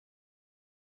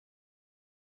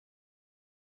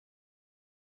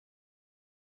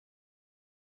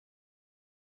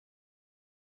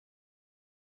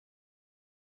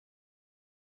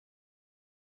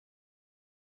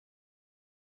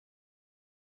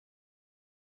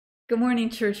Good morning,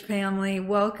 church family.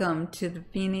 Welcome to the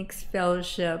Phoenix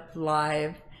Fellowship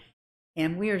Live.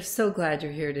 And we are so glad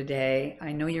you're here today.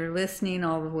 I know you're listening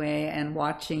all the way and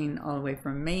watching all the way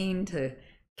from Maine to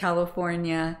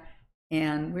California.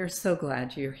 And we're so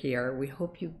glad you're here. We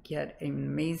hope you get an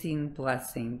amazing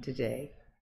blessing today.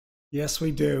 Yes,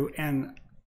 we do. And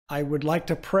I would like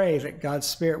to pray that God's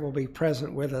Spirit will be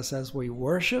present with us as we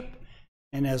worship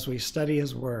and as we study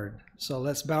His Word. So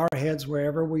let's bow our heads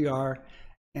wherever we are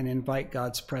and invite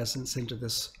God's presence into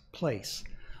this place.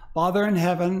 Father in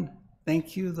heaven,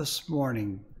 thank you this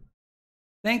morning.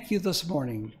 Thank you this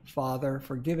morning, Father,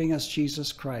 for giving us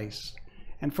Jesus Christ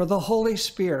and for the Holy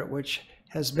Spirit, which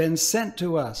has been sent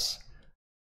to us.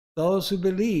 Those who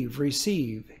believe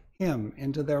receive Him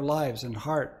into their lives and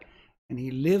heart, and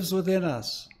He lives within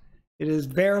us. It is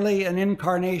barely an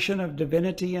incarnation of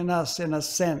divinity in us, in a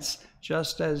sense,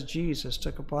 just as Jesus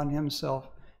took upon Himself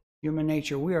human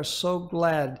nature. We are so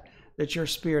glad that your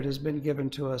Spirit has been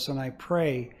given to us, and I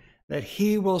pray that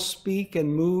He will speak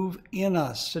and move in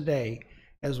us today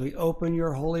as we open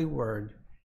your holy word.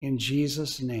 In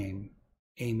Jesus' name,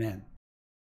 amen.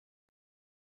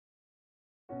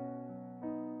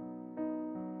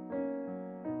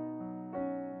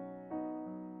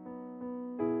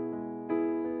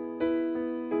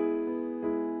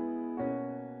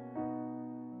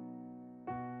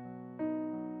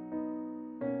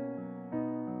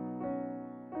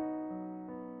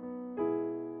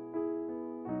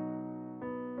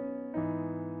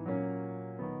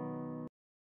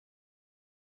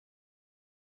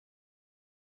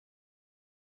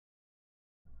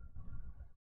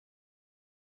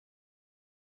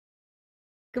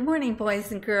 Good morning,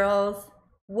 boys and girls.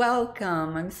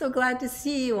 Welcome. I'm so glad to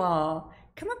see you all.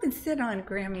 Come up and sit on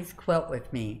Grammy's quilt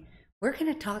with me. We're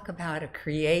going to talk about a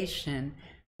creation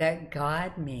that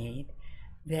God made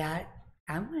that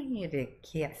I want you to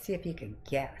guess, see if you can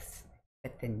guess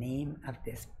what the name of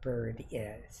this bird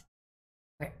is.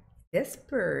 This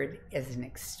bird is an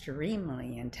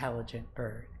extremely intelligent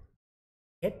bird.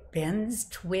 It bends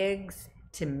twigs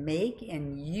to make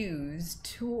and use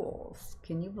tools.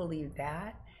 Can you believe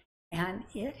that? And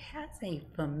it has a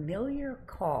familiar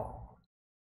call.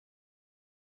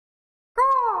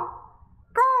 Caw,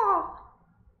 caw.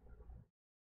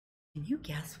 Can you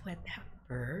guess what that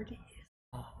bird is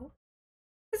called?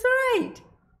 That's right.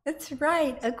 That's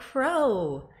right, a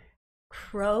crow.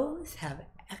 Crows have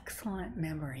excellent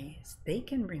memories. They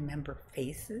can remember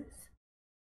faces,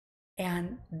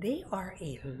 and they are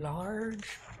a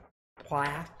large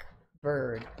black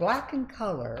bird, black in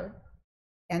color,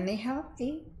 and they have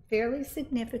a fairly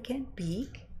significant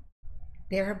beak.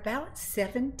 They're about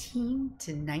 17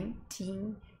 to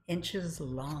 19 inches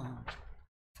long,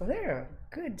 so they're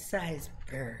a good sized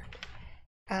bird.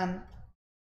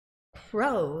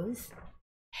 Crows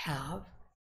have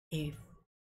a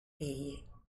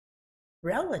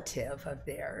relative of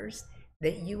theirs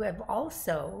that you have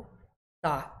also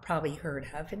probably heard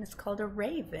of, and it's called a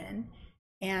raven.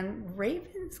 And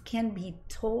ravens can be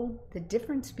told the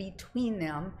difference between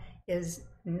them is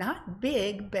not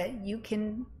big, but you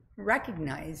can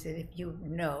recognize it if you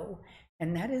know.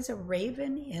 And that is, a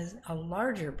raven is a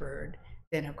larger bird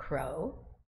than a crow,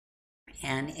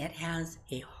 and it has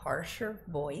a harsher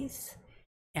voice,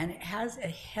 and it has a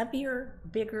heavier,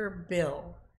 bigger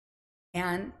bill,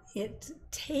 and its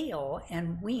tail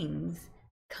and wings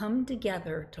come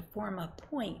together to form a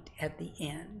point at the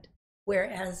end.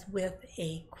 Whereas with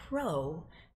a crow,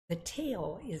 the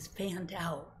tail is fanned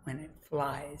out when it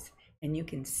flies, and you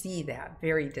can see that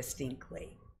very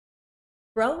distinctly.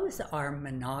 Crows are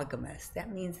monogamous.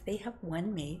 That means they have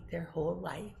one mate their whole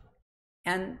life,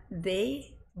 and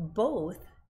they both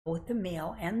the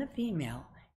male and the female,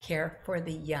 care for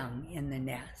the young in the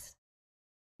nest.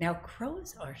 Now,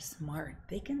 crows are smart.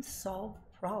 They can solve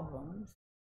problems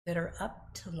that are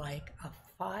up to like a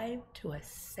 5 to a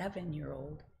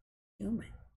 7-year-old human.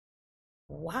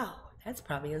 Wow, that's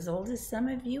probably as old as some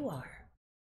of you are.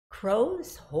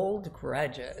 Crows hold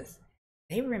grudges.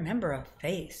 They remember a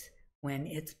face when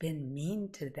it's been mean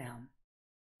to them.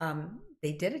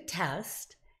 They did a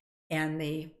test, and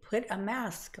they put a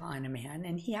mask on a man,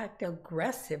 and he acted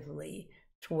aggressively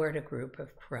toward a group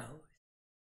of crows.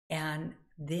 And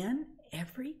then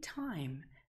every time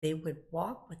they would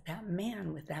walk with that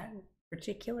man with that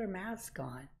particular mask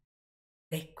on,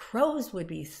 the crows would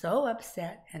be so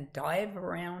upset and dive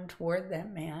around toward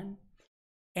that man.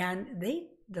 And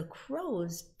the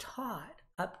crows taught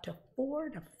up to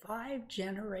 4 to 5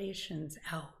 generations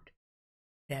out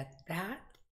that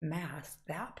mask,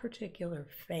 that particular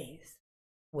face,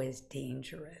 was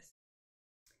dangerous.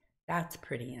 That's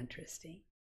pretty interesting.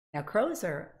 Now, crows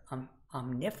are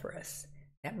omnivorous.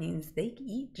 That means they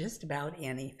eat just about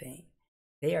anything.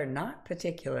 They are not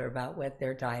particular about what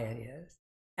their diet is.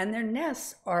 And their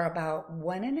nests are about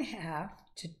 1.5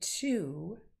 to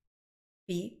 2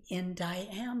 feet in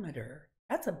diameter.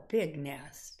 That's a big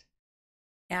nest.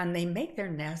 And they make their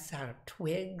nests out of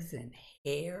twigs and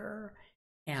hair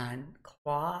and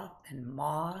cloth and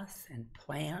moss and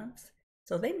plants.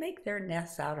 So they make their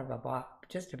nests out of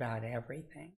just about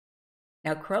everything.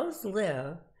 Now, crows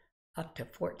live up to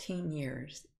 14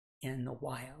 years in the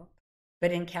wild,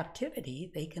 but in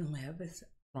captivity, they can live as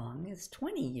long as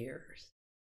 20 years.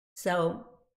 So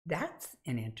that's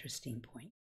an interesting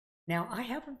point. Now, I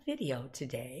have a video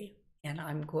today, and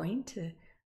I'm going to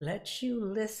let you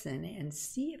listen and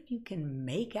see if you can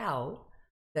make out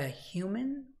the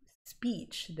human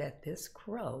speech that this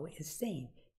crow is saying.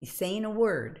 He's saying a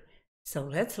word. So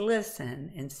let's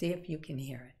listen and see if you can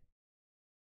hear it.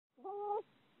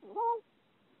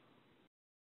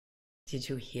 Did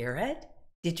you hear it?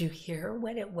 Did you hear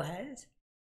what it was?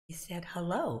 He said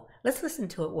hello. Let's listen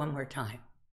to it one more time.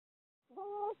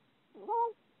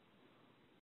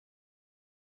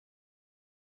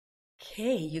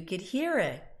 Okay, you could hear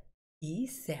it. He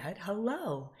said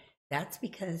hello. That's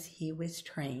because he was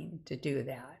trained to do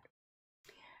that.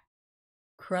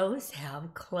 Crows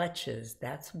have clutches.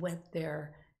 That's what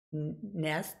their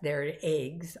their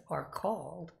eggs are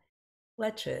called,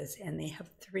 clutches, and they have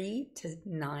 3 to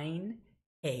 9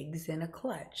 eggs in a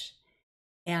clutch.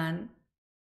 And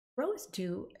crows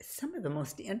do some of the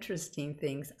most interesting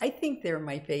things. I think they're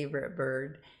my favorite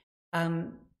bird.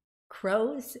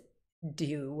 Crows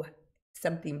do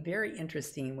something very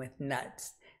interesting with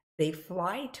nuts. They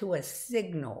fly to a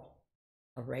signal,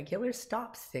 a regular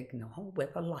stop signal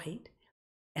with a light,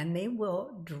 and they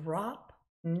will drop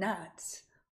nuts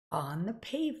on the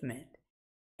pavement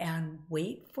and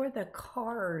wait for the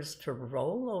cars to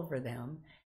roll over them.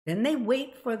 Then they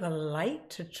wait for the light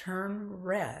to turn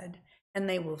red, and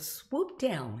they will swoop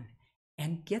down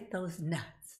and get those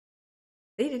nuts.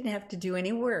 They didn't have to do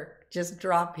any work, just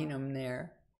dropping them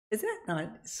there. Is that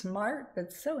not smart,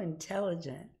 but so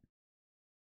intelligent?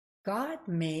 God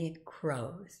made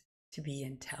crows to be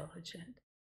intelligent.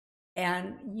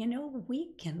 And, you know,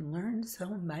 we can learn so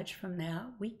much from that.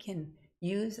 We can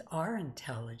use our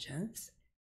intelligence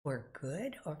for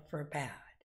good or for bad.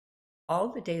 All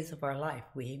the days of our life,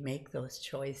 we make those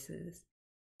choices.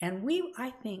 And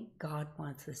I think God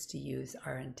wants us to use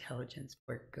our intelligence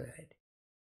for good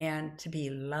and to be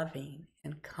loving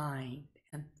and kind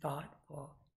and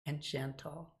thoughtful and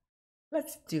gentle.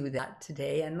 Let's do that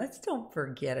today, and let's don't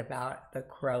forget about the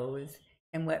crows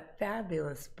and what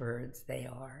fabulous birds they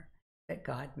are that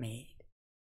God made.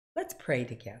 Let's pray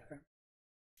together.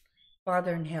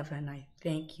 Father in heaven, I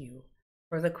thank you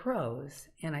for the crows,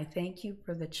 and I thank you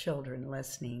for the children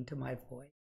listening to my voice.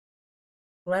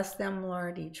 Bless them,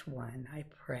 Lord, each one, I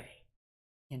pray.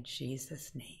 In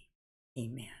Jesus' name,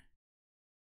 amen.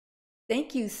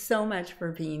 Thank you so much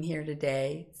for being here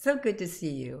today. So good to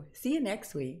see you. See you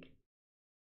next week.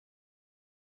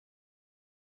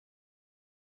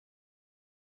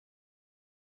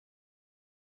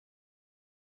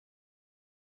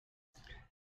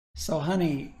 So,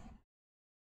 honey,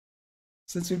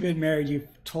 since we've been married,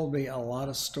 you've told me a lot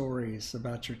of stories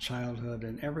about your childhood,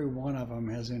 and every one of them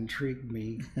has intrigued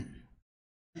me.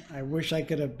 I wish I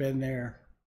could have been there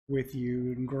with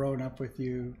you and grown up with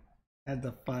you, had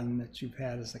the fun that you've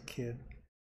had as a kid.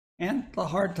 And the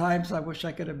hard times, I wish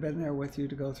I could have been there with you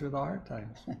to go through the hard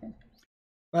times.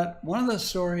 But one of the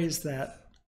stories that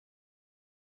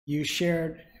you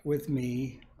shared with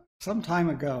me some time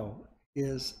ago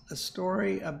is a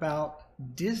story about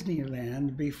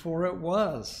Disneyland before it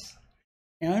was.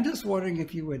 And I'm just wondering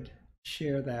if you would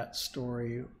share that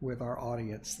story with our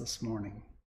audience this morning.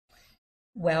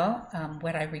 Well,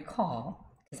 what I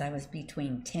recall, because I was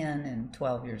between 10 and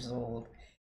 12 years old,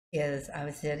 is I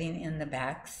was sitting in the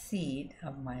back seat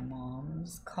of my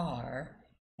mom's car,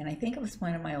 and I think it was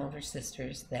one of my older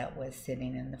sisters that was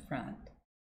sitting in the front.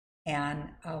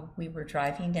 And we were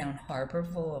driving down Harbor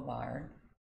Boulevard,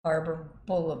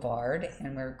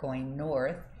 and we were going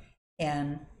north,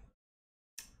 and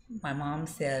my mom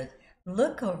said,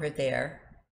 "Look over there,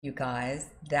 you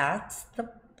guys, that's the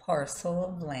parcel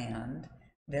of land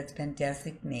that's been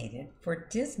designated for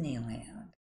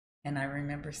Disneyland." And I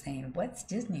remember saying, "What's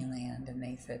Disneyland?" And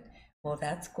they said, "Well,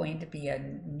 that's going to be a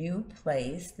new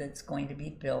place that's going to be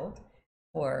built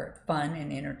for fun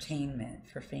and entertainment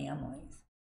for families."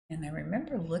 And I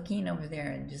remember looking over there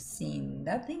and just seeing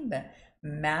nothing but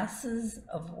masses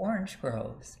of orange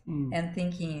groves and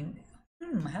thinking,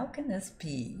 how can this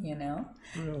be, you know?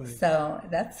 Really? So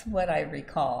that's what I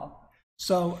recall.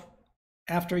 So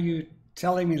after you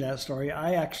telling me that story,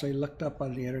 I actually looked up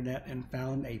on the internet and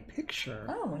found a picture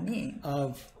Oh, neat.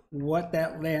 of what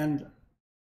that land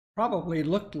probably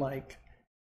looked like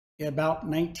about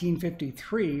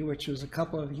 1953, which was a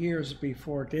couple of years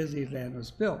before Disneyland was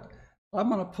built. I'm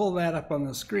going to pull that up on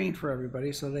the screen for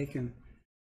everybody so they can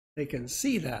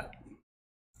see that.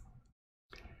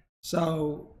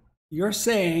 So you're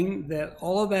saying that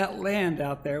all of that land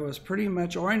out there was pretty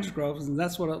much orange groves, and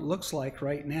that's what it looks like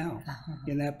right now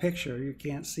in that picture. You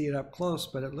can't see it up close,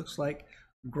 but it looks like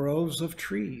groves of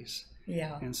trees.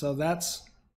 Yeah. And so that's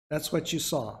what you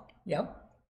saw. Yep.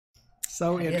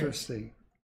 So It is. interesting.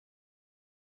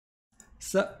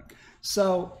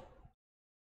 So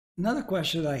another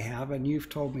question I have, and you've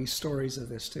told me stories of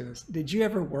this too, is did you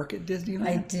ever work at Disneyland?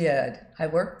 I did. I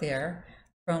worked there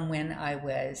from when I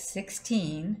was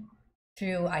 16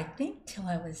 through, I think, till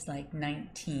I was like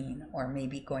 19 or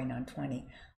maybe going on 20.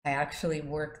 I actually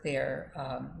worked there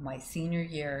my senior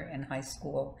year in high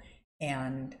school,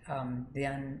 and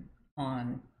then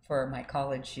on for my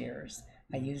college years.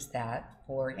 I used that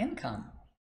for income.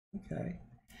 Okay.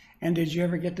 And did you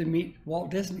ever get to meet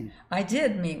Walt Disney? I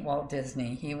did meet Walt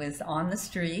Disney. He was on the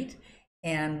street,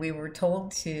 and we were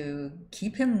told to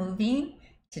keep him moving,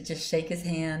 to just shake his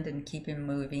hand and keep him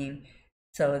moving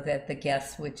so that the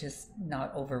guests would just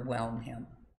not overwhelm him.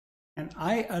 And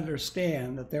I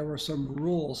understand that there were some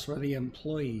rules for the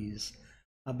employees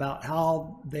about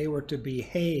how they were to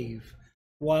behave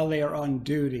while they are on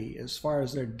duty as far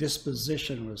as their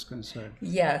disposition was concerned.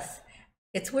 Yes,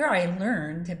 it's where I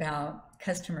learned about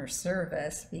customer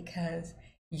service, because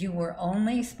you were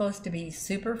only supposed to be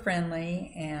super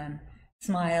friendly and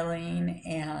smiling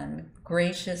and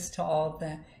gracious to all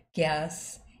the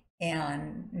guests,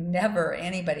 and never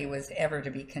anybody was ever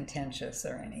to be contentious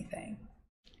or anything.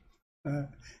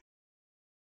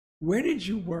 Where did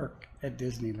you work at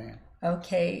Disneyland?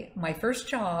 Okay, my first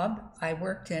job, I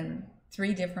worked in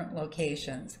 3 different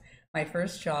locations. My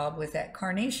first job was at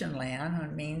Carnation Land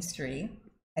on Main Street.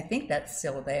 I think that's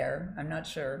still there. I'm not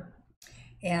sure.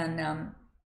 And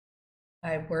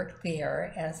I worked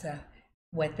there as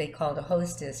what they called a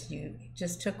hostess. You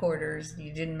just took orders.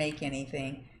 You didn't make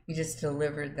anything. You just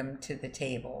delivered them to the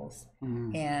tables.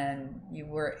 And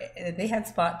they had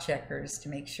spot checkers to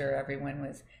make sure everyone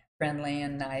was friendly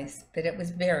and nice, but it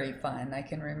was very fun. I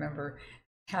can remember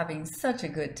having such a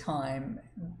good time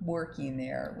working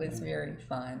there. It was very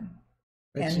fun.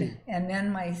 And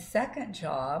then my second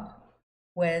job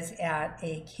was at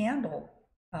a candle,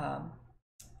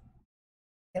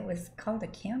 it was called a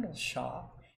candle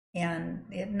shop, and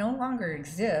it no longer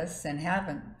exists and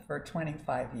haven't for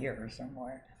 25 years or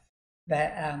more.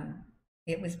 But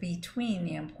it was between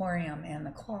the Emporium and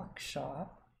the clock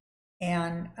shop,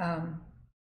 and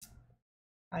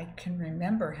I can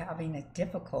remember having a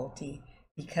difficulty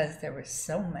because there was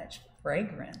so much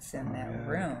fragrance in that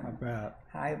room. I bet.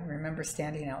 I remember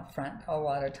standing out front a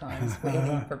lot of times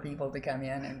waiting for people to come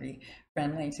in and be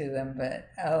friendly to them, but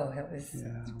it was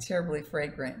terribly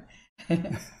fragrant.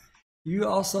 You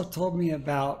also told me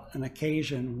about an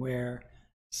occasion where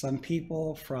some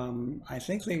people from, I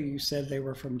think you said they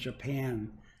were from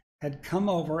Japan, had come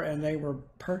over and they were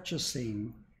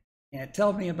purchasing. And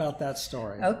tell me about that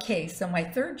story. Okay, so my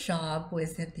third job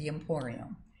was at the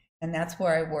Emporium, and that's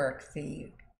where I worked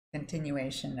the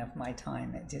continuation of my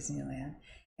time at Disneyland.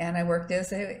 And I worked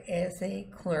as a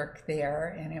clerk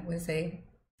there, and it was a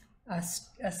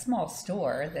small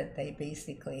store that they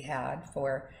basically had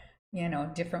for,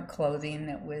 different clothing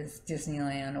that was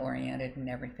Disneyland oriented and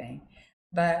everything.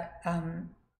 But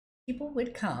people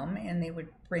would come and they would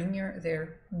bring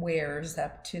their wares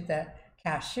up to the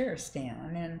cashier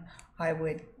stand, and I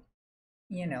would,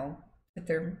 put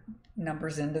their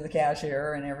numbers into the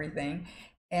cashier and everything.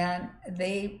 And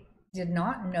they did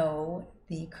not know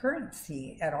the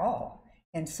currency at all.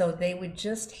 And so they would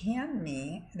just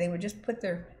they would just put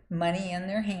their money in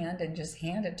their hand and just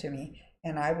hand it to me.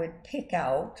 And I would pick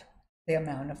out the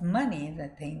amount of money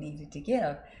that they needed to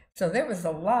give. So there was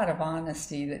a lot of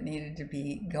honesty that needed to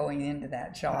be going into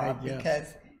that job,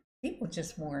 because people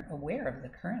just weren't aware of the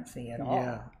currency at all.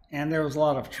 Yeah, and there was a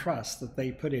lot of trust that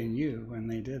they put in you when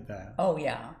they did that. Oh,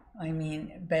 yeah. I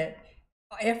mean, but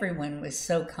everyone was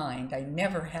so kind. I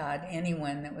never had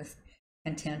anyone that was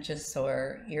contentious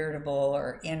or irritable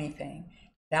or anything.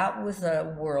 That was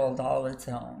a world all its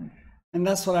own. And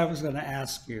that's what I was going to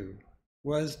ask you.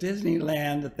 Was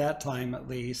Disneyland, at that time at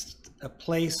least, a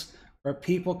place where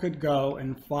people could go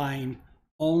and find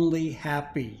only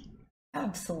happy?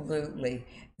 Absolutely.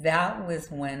 That was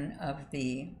one of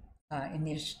the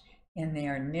in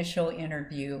their initial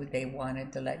interview, they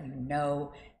wanted to let you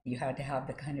know you had to have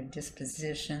the kind of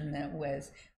disposition that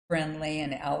was friendly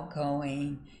and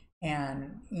outgoing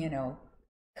and, you know,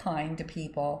 kind to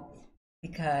people,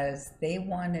 because they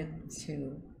wanted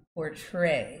to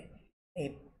portray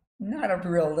a not a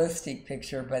realistic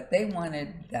picture, but they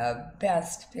wanted the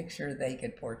best picture they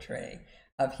could portray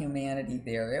of humanity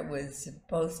there. It was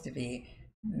supposed to be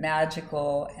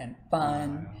magical and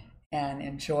fun and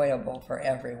enjoyable for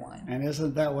everyone. And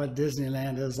isn't that what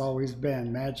Disneyland has always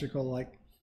been? Magical. Like,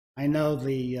 I know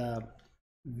the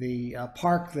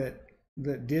park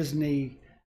that Disney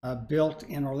built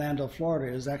in Orlando,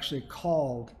 Florida, is actually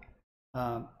called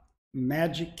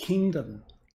Magic Kingdom.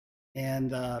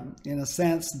 And in a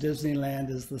sense, Disneyland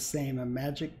is the same, a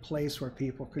magic place where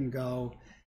people can go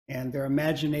and their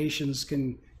imaginations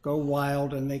can go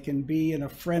wild, and they can be in a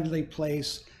friendly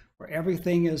place where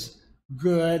everything is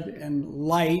good and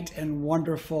light and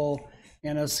wonderful,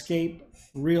 and escape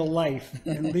real life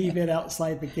and leave it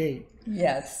outside the gate.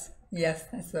 Yes, yes,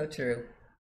 that's so true.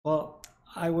 Well,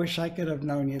 I wish I could have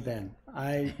known you then.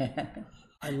 I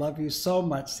love you so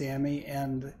much, Sammy,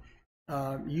 and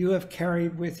you have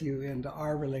carried with you into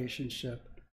our relationship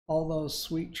all those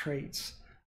sweet traits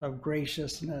of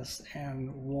graciousness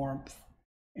and warmth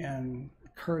and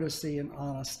courtesy and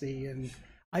honesty. And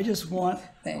I just want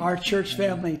our church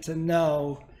family to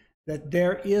know that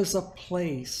there is a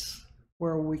place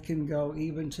where we can go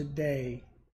even today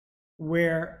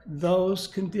where those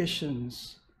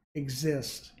conditions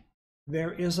exist.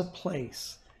 There is a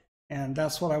place. And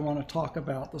that's what I want to talk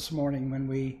about this morning when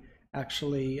we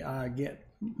actually get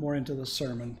more into the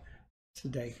sermon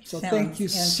today. So thank you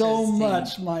so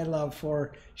much, my love,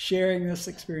 for sharing this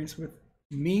experience with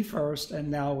me first and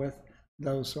now with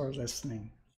those who are listening.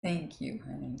 Thank you,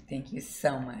 honey. Thank you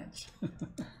so much.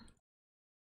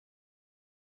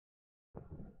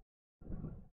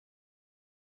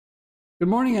 Good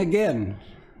morning again.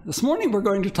 This morning we're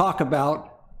going to talk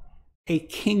about a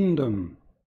kingdom.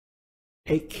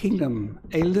 A kingdom,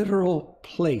 a literal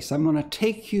place. I'm going to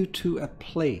take you to a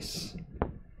place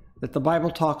that the Bible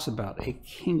talks about, a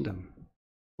kingdom.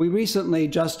 We recently,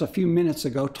 just a few minutes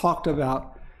ago, talked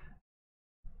about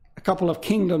a couple of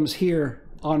kingdoms here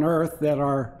on earth that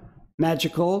are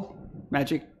magical,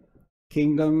 Magic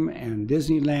Kingdom and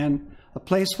Disneyland, a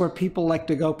place where people like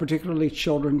to go, particularly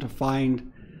children, to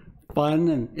find fun,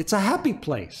 and it's a happy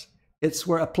place. It's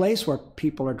a place where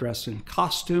people are dressed in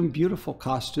costume, beautiful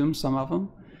costumes, some of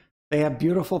them. They have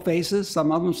beautiful faces,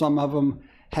 some of them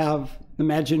have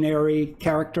imaginary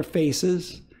character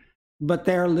faces, but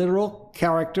they're literal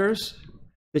characters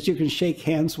that you can shake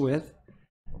hands with.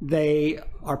 They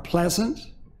are pleasant,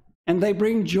 and they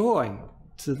bring joy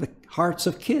to the hearts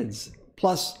of kids,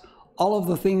 plus all of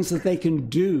the things that they can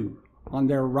do on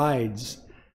their rides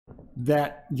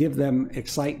that give them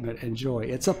excitement and joy.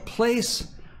 It's a place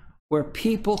where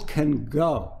people can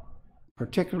go,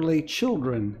 particularly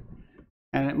children.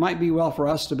 And it might be well for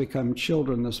us to become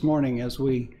children this morning as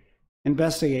we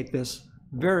investigate this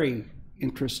very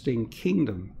interesting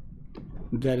kingdom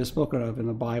that is spoken of in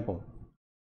the Bible.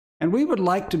 And we would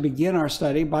like to begin our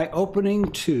study by opening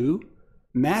to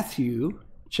Matthew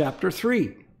chapter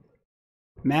 3.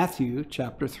 Matthew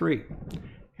chapter 3.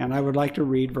 And I would like to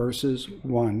read verses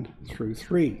 1 through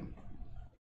 3.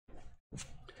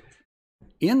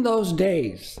 In those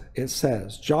days, it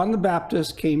says, John the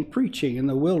Baptist came preaching in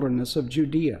the wilderness of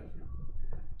Judea,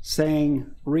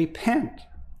 saying, Repent,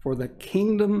 for the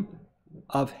kingdom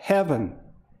of heaven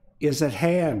is at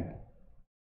hand.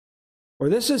 For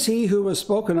this is he who was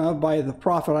spoken of by the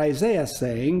prophet Isaiah,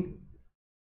 saying,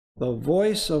 The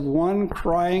voice of one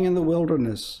crying in the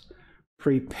wilderness,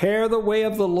 Prepare the way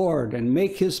of the Lord, and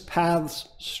make his paths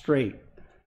straight.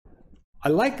 I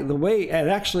like the way it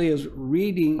actually is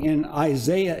reading in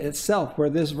Isaiah itself, where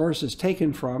this verse is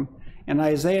taken from, in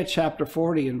Isaiah chapter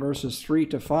 40 in verses 3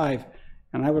 to 5.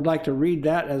 And I would like to read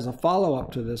that as a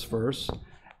follow-up to this verse.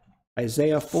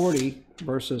 Isaiah 40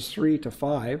 verses 3 to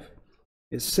 5.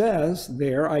 It says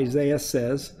there, Isaiah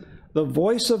says, The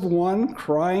voice of one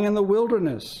crying in the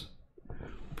wilderness,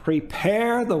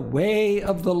 Prepare the way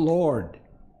of the Lord.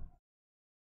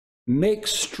 Make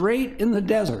straight in the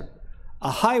desert a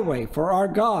highway for our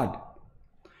God.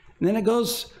 And then it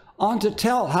goes on to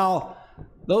tell how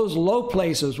those low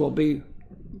places will be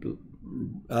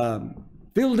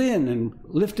filled in and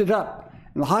lifted up,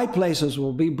 and the high places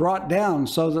will be brought down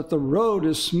so that the road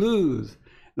is smooth.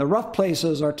 The rough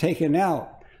places are taken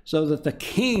out so that the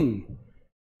king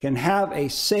can have a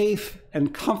safe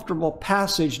and comfortable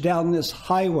passage down this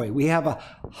highway. We have a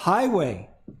highway,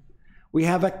 we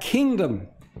have a kingdom,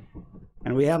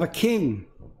 and we have a king.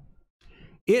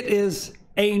 It is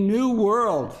a new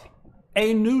world,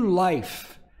 a new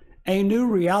life, a new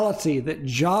reality that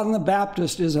John the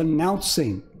Baptist is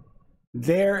announcing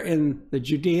there in the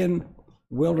Judean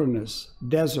wilderness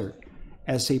desert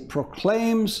as he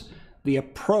proclaims the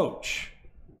approach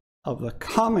of the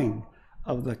coming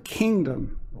of the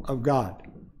kingdom of God.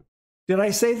 Did I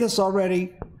say this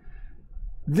already?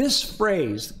 This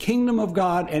phrase, kingdom of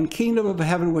God and kingdom of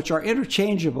heaven, which are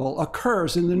interchangeable,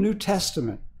 occurs in the New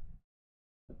Testament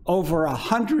over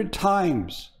 100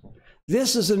 times.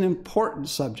 This is an important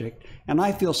subject, and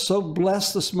I feel so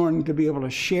blessed this morning to be able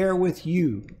to share with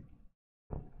you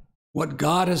what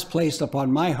God has placed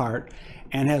upon my heart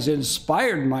and has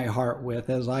inspired my heart with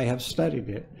as I have studied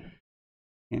it,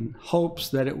 in hopes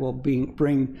that it will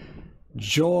bring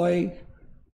joy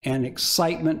and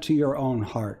excitement to your own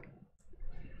heart.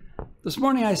 This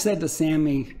morning I said to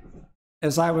Sammy,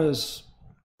 as I was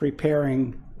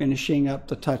preparing, finishing up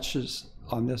the touches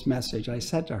on this message, I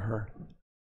said to her,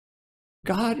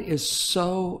 God is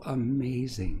so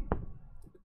amazing.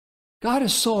 God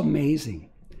is so amazing.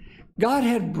 God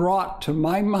had brought to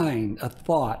my mind a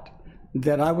thought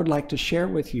that I would like to share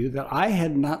with you that I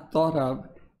had not thought of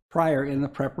prior in the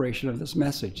preparation of this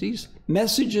message. These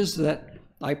messages that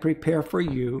I prepare for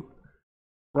you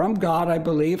from God, I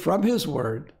believe, from His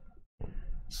Word,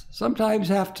 sometimes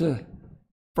have to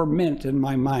ferment in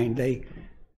my mind. They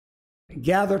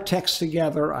gather texts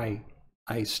together.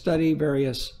 I study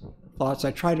various thoughts.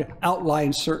 I try to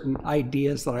outline certain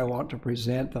ideas that I want to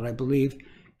present that I believe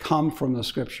come from the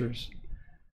Scriptures.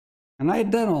 And I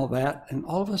had done all that, and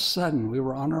all of a sudden we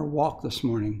were on our walk this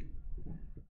morning.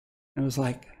 And it was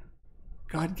like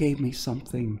God gave me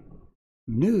something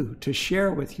new to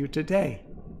share with you today.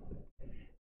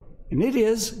 And it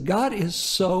is, God is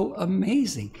so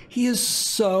amazing. He is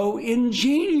so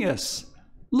ingenious.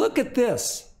 Look at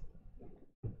this.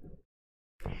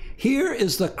 Here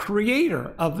is the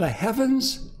creator of the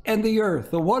heavens and the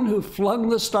earth, the one who flung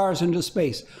the stars into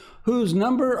space, whose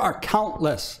number are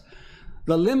countless,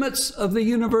 the limits of the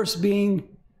universe being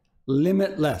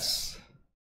limitless.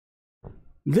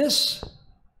 This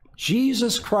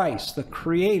Jesus Christ, the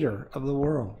creator of the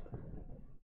world,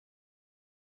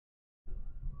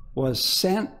 was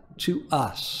sent to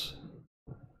us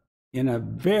in a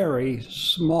very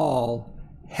small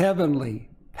heavenly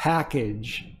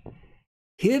package,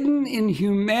 hidden in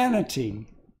humanity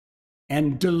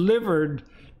and delivered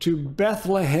to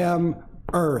Bethlehem,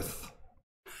 earth.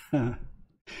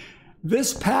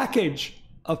 This package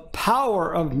of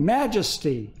power, of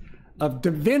majesty, of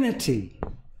divinity,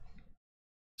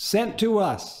 sent to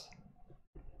us,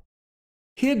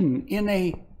 hidden in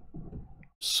a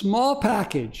small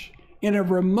package in a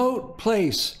remote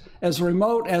place, as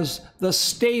remote as the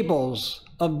stables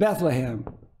of Bethlehem,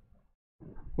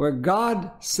 where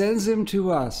God sends him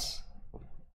to us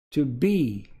to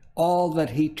be all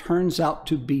that he turns out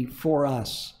to be for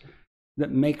us,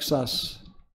 that makes us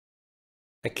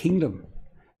a kingdom,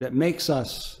 that makes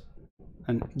us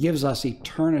and gives us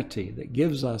eternity, that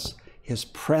gives us his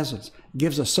presence,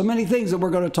 gives us so many things that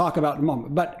we're going to talk about in a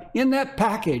moment. But in that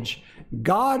package,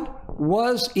 God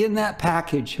was in that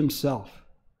package himself.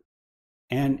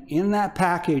 And in that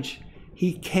package,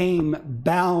 he came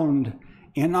bound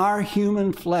in our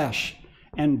human flesh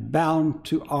and bound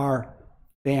to our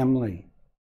family.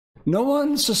 No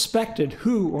one suspected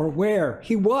who or where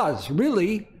he was,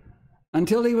 really,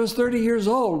 until he was 30 years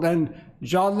old. And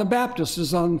John the Baptist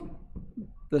is on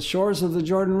the shores of the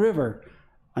Jordan River,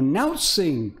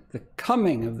 announcing the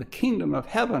coming of the kingdom of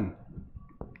heaven.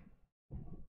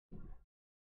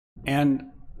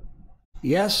 And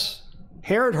yes,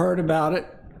 Herod heard about it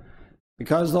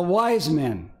because the wise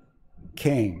men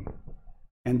came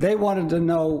and they wanted to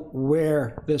know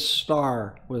where this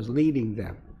star was leading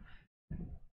them.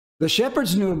 The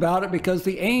shepherds knew about it because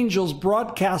the angels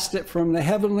broadcast it from the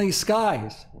heavenly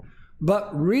skies. But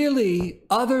really,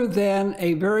 other than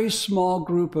a very small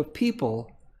group of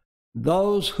people,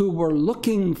 those who were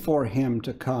looking for him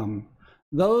to come,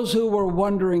 those who were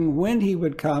wondering when he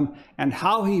would come and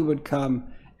how he would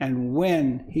come and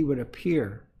when he would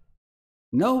appear,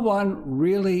 no one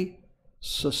really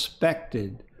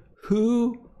suspected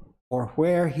who or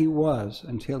where he was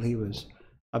until he was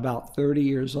about 30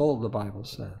 years old, the Bible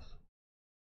says.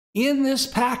 In this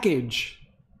package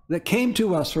that came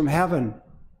to us from heaven,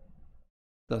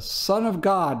 the Son of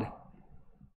God,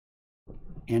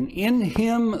 and in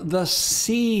him the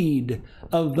seed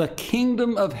of the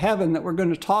kingdom of heaven that we're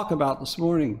going to talk about this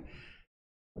morning,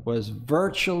 was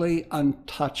virtually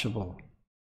untouchable.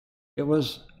 It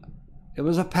was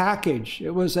a package.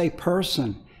 It was a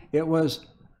person. It was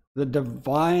the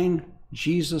divine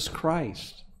Jesus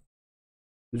Christ.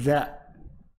 that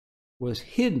was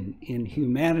hidden in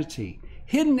humanity,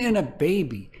 hidden in a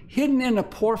baby, hidden in a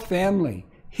poor family,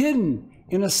 hidden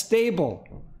in a stable,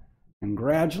 and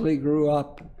gradually grew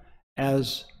up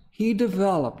as he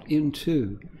developed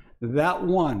into that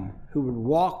one who would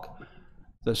walk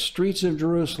the streets of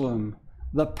Jerusalem,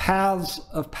 the paths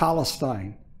of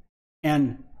Palestine,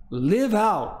 and live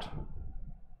out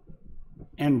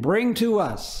and bring to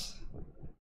us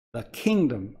the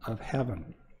kingdom of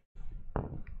heaven.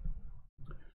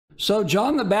 So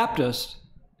John the Baptist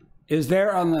is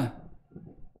there on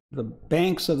the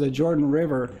banks of the Jordan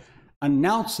River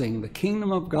announcing the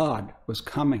kingdom of God was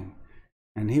coming.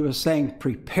 And he was saying,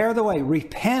 prepare the way,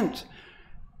 repent.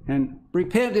 And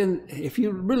repent, if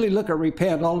you really look at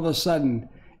repent, all of a sudden,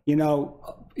 you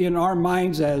know, in our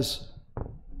minds, as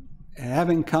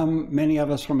having come, many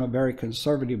of us from a very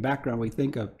conservative background, we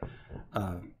think of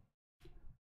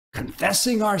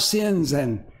confessing our sins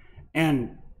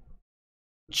and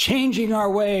changing our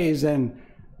ways and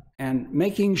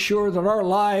making sure that our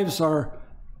lives are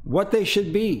what they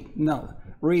should be. No,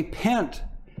 repent.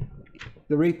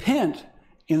 The repent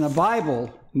in the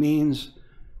Bible means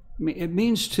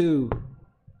to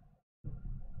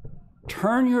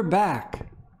turn your back,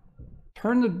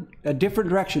 turn a different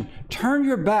direction, turn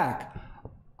your back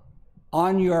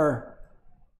on your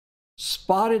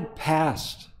spotted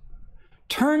past,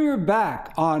 turn your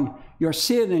back on your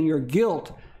sin and your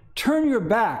guilt, turn your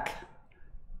back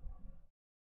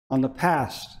on the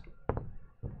past,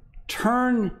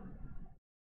 turn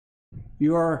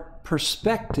your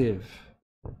perspective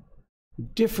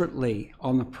differently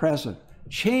on the present.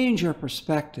 Change your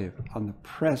perspective on the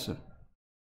present,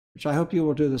 which I hope you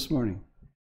will do this morning,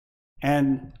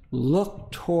 and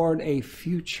look toward a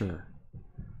future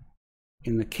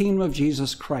in the kingdom of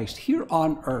Jesus Christ here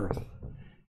on earth,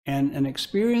 and an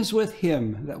experience with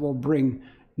him that will bring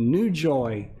new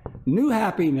joy, new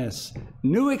happiness,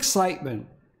 new excitement,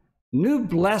 new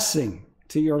blessing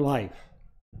to your life.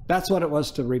 That's what it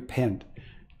was to repent.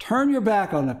 Turn your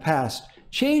back on the past,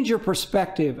 change your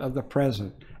perspective of the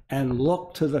present, and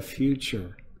look to the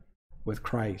future with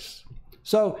Christ.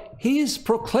 So he's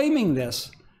proclaiming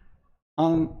this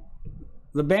on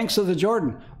the banks of the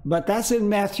Jordan, but that's in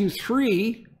Matthew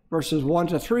 3, verses 1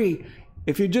 to 3.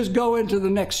 If you just go into the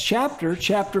next chapter,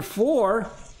 chapter 4,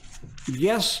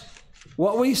 guess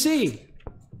what we see?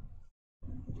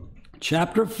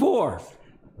 Chapter 4,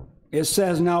 it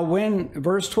says, now when,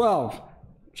 verse 12,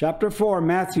 chapter 4,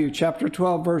 Matthew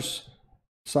 4,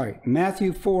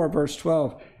 verse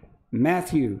 12,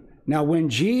 Matthew, now when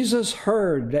Jesus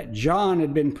heard that John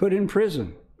had been put in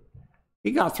prison,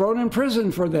 he got thrown in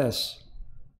prison for this.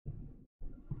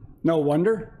 No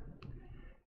wonder.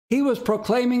 He was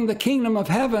proclaiming the kingdom of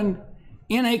heaven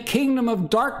in a kingdom of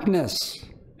darkness.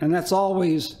 And that's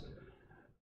always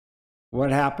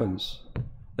what happens.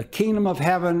 The kingdom of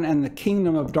heaven and the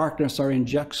kingdom of darkness are in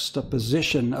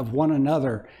juxtaposition of one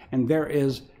another. And there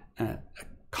is a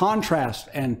contrast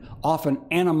and often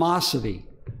animosity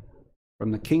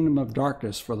from the kingdom of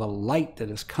darkness for the light that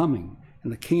is coming in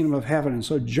the kingdom of heaven. And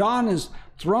so John is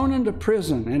thrown into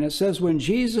prison. And it says when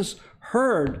Jesus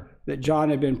heard that John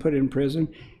had been put in prison,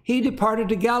 he departed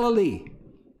to Galilee.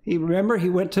 He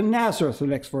went to Nazareth, the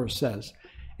next verse says.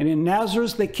 And in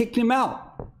Nazareth, they kicked him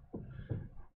out.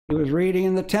 He was reading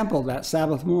in the temple that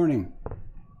Sabbath morning.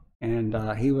 And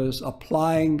he was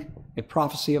applying a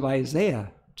prophecy of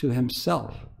Isaiah to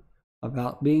himself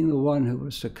about being the one who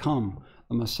was to come,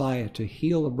 the Messiah, to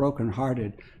heal the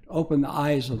brokenhearted, to open the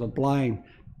eyes of the blind,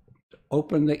 to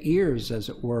open the ears, as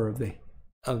it were,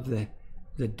 of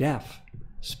the deaf,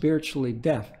 spiritually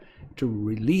deaf, to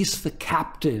release the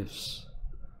captives.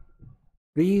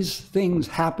 These things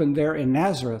happened there in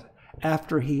Nazareth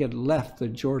after he had left the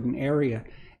Jordan area,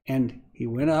 and he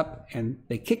went up and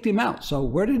they kicked him out. So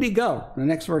where did he go? The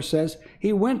next verse says,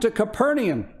 he went to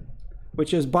Capernaum,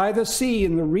 which is by the sea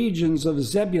in the regions of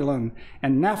Zebulun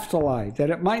and Naphtali, that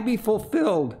it might be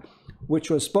fulfilled, which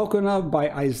was spoken of by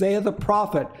Isaiah the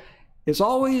prophet. It's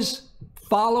always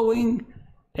following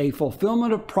a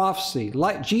fulfillment of prophecy.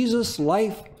 Like Jesus'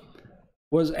 life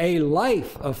was a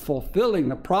life of fulfilling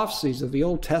the prophecies of the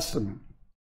Old Testament.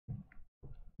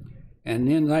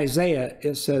 And in Isaiah,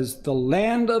 it says, the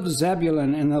land of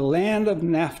Zebulun and the land of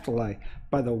Naphtali,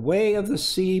 by the way of the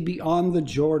sea beyond the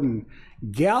Jordan,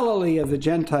 Galilee of the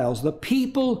Gentiles, the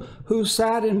people who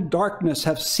sat in darkness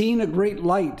have seen a great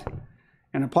light.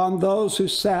 And upon those who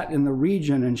sat in the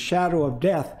region and shadow of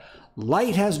death,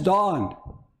 light has dawned.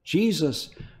 Jesus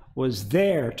was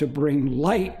there to bring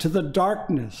light to the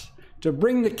darkness, to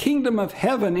bring the kingdom of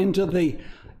heaven into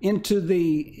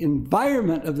the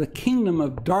environment of the kingdom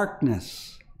of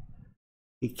darkness.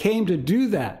 He came to do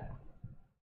that.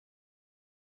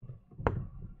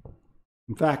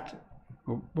 In fact,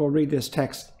 we'll read this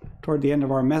text toward the end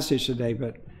of our message today,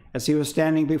 but as he was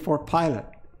standing before Pilate,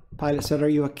 Pilate said, "Are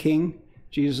you a king?"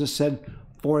 Jesus said,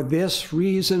 "For this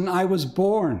reason I was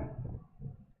born."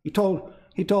 He told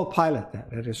Pilate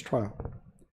that at his trial.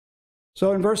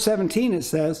 So in verse 17 it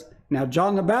says, now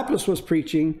John the Baptist was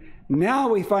preaching. Now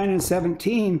we find in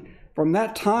 17, from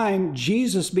that time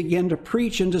Jesus began to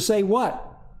preach and to say what?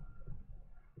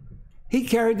 He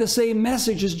carried the same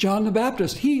message as John the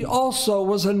Baptist. He also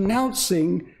was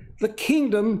announcing the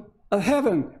kingdom of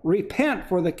heaven. Repent,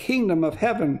 for the kingdom of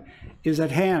heaven is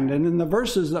at hand. And in the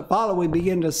verses that follow, we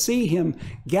begin to see him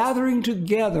gathering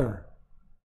together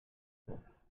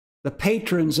the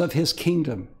patrons of his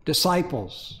kingdom,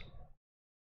 disciples.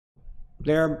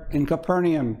 There in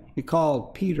Capernaum, he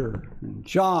called Peter and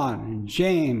John and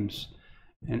James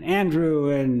and Andrew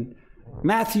and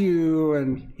Matthew,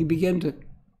 and he began to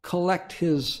collect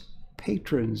his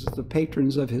patrons, the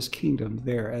patrons of his kingdom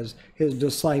there as his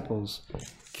disciples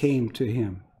came to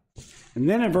him. And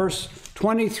then in verse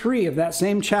 23 of that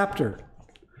same chapter,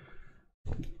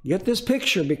 get this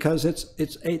picture, because it's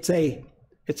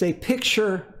a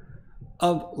picture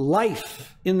of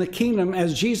life in the kingdom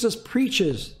as Jesus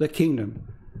preaches the kingdom.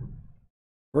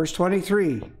 Verse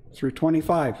 23 through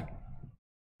 25.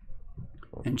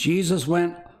 And Jesus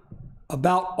went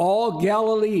about all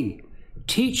Galilee,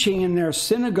 teaching in their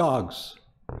synagogues,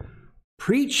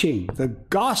 preaching the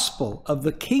gospel of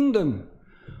the kingdom.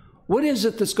 What is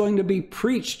it that's going to be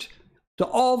preached to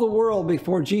all the world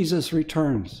before Jesus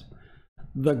returns?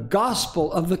 The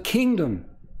gospel of the kingdom.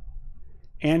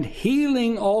 And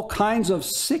healing all kinds of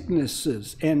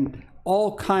sicknesses and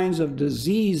all kinds of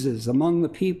diseases among the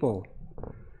people.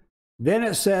 Then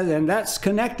it says, and that's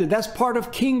connected, that's part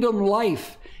of kingdom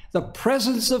life, the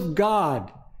presence of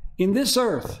God in this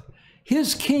earth.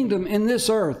 His kingdom in this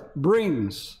earth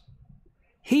brings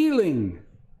healing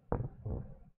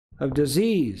of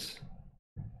disease.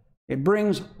 It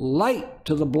brings light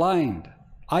to the blind,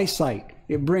 eyesight.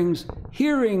 It brings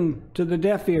hearing to the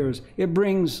deaf ears. It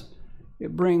brings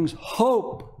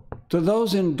hope to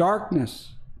those in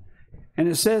darkness. And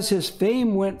it says his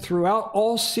fame went throughout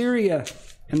all Syria,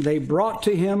 and they brought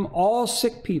to him all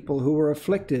sick people who were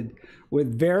afflicted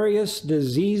with various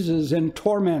diseases and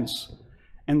torments,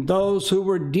 and those who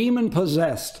were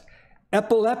demon-possessed,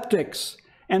 epileptics,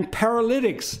 and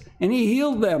paralytics, and he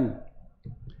healed them.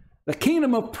 The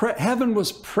kingdom of heaven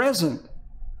was present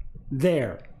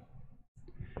there.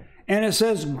 And it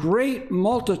says, great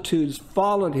multitudes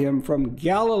followed him from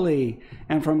Galilee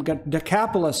and from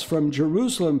Decapolis, from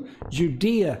Jerusalem,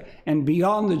 Judea, and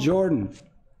beyond the Jordan.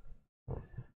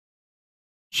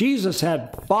 Jesus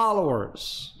had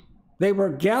followers. They were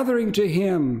gathering to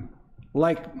him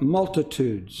like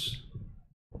multitudes.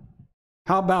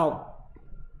 How about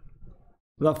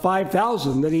the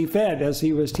 5,000 that he fed as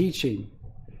he was teaching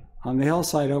on the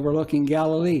hillside overlooking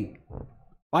Galilee?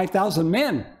 5,000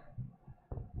 men.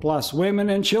 Plus women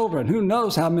and children. Who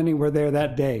knows how many were there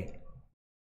that day?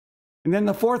 And then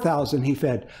the 4,000 he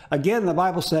fed. Again, the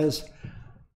Bible says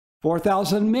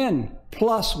 4,000 men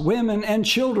plus women and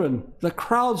children. The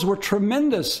crowds were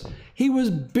tremendous. He was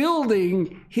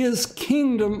building his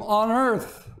kingdom on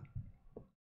earth.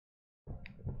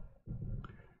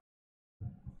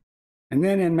 And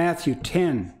then in Matthew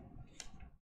 10,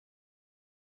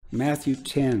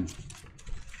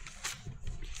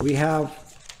 we have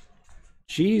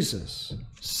Jesus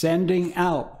sending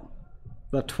out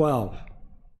the 12.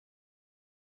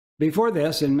 Before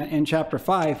this, in chapter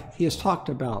 5, he has talked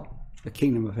about the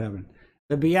kingdom of heaven.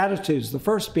 The Beatitudes, the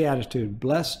first Beatitude,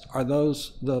 blessed are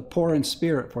those, the poor in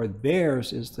spirit, for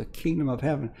theirs is the kingdom of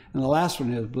heaven. And the last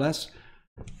one is,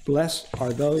 blessed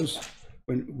are those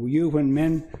when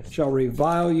men shall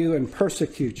revile you and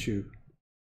persecute you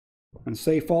and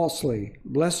say falsely.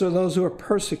 Blessed are those who are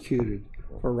persecuted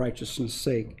for righteousness'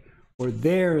 sake, for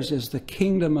theirs is the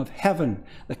kingdom of heaven.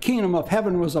 The kingdom of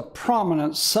heaven was a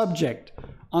prominent subject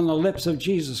on the lips of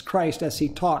Jesus Christ as he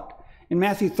taught. In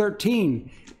Matthew 13,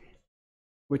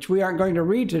 which we aren't going to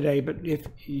read today, but if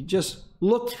you just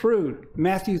look through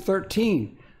Matthew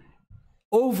 13,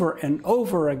 over and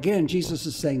over again, Jesus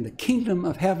is saying the kingdom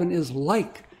of heaven is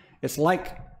like, it's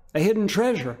like a hidden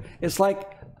treasure. It's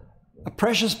like a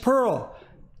precious pearl.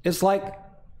 It's like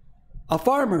a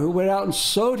farmer who went out and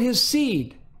sowed his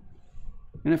seed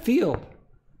in a field.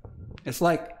 It's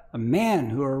like a man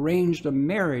who arranged a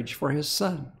marriage for his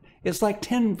son. It's like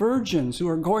 10 virgins who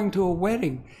are going to a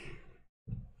wedding.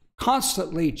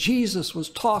 Constantly, Jesus was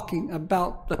talking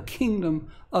about the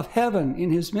kingdom of heaven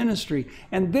in his ministry.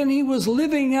 And then he was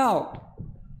living out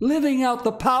living out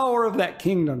the power of that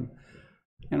kingdom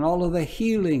and all of the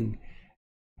healing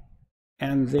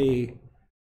and the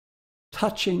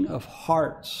touching of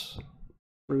hearts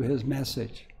through his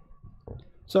message.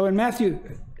 So in Matthew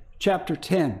chapter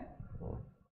 10,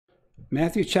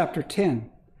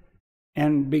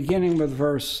 and beginning with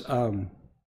verse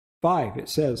 5, it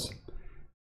says,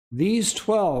 "These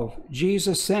 12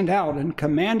 Jesus sent out and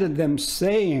commanded them,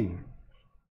 saying,"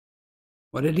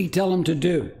 what did he tell them to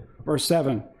do? Verse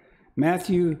 7,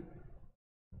 Matthew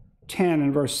 10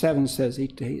 and verse 7 says,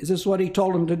 this is what he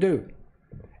told them to do.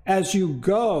 "As you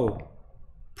go,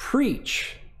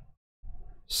 preach,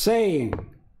 saying,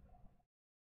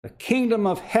 the kingdom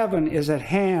of heaven is at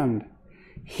hand.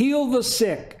 Heal the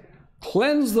sick,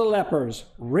 cleanse the lepers,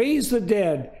 raise the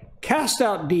dead, cast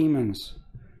out demons."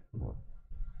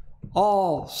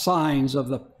 All signs of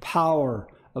the power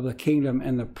of the kingdom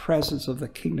and the presence of the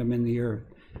kingdom in the earth.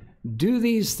 Do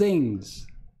these things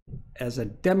as a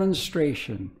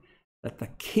demonstration that the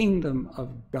kingdom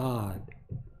of God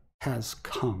has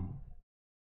come.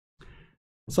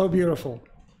 So beautiful.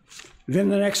 Then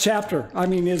the next chapter, I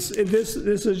mean, this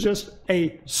is just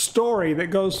a story that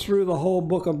goes through the whole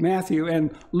book of Matthew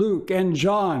and Luke and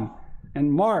John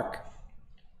and Mark.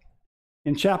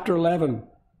 In chapter 11,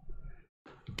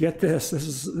 get this.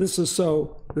 This is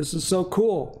so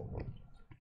cool.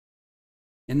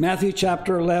 In Matthew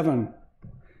chapter 11,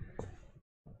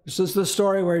 this is the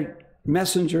story where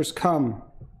messengers come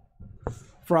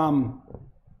from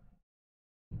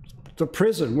the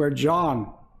prison where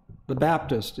John the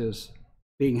Baptist is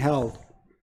being held.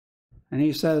 And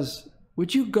he says,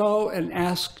 "Would you go and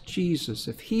ask Jesus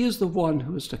if he is the one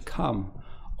who is to come,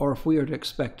 or if we are to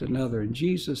expect another?" And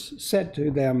Jesus said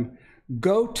to them,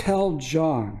 "Go tell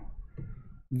John,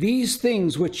 these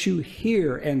things which you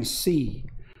hear and see.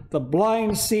 The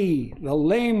blind see, the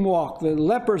lame walk, the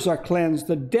lepers are cleansed,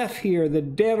 the deaf hear, the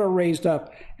dead are raised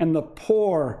up, and the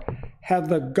poor have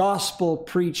the gospel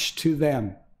preached to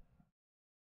them."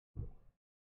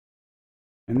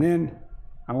 And then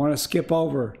I want to skip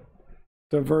over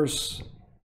to verse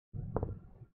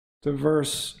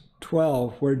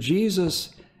 12, where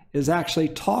Jesus is actually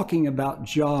talking about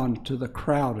John to the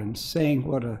crowd and saying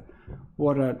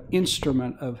what an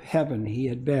instrument of heaven he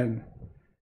had been.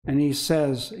 And he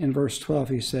says in verse 12,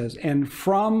 he says, "And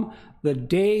from the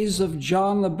days of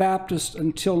John the Baptist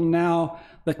until now,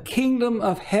 the kingdom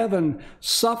of heaven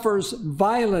suffers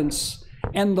violence,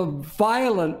 and the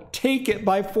violent take it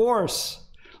by force."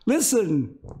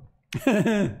 Listen,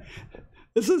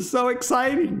 this is so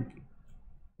exciting.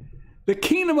 The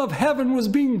kingdom of heaven was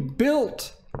being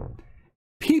built.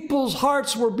 People's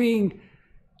hearts were being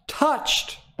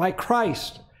touched by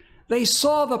Christ. They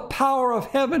saw the power of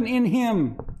heaven in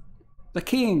him, the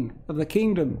king of the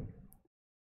kingdom.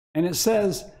 And it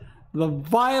says, the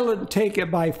violent take it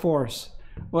by force.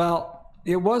 Well,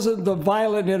 it wasn't the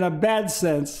violent in a bad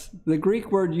sense. The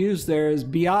Greek word used there is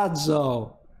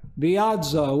biadzo,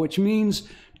 which means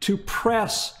to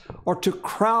press or to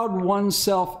crowd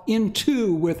oneself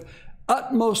into with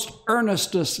utmost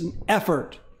earnestness and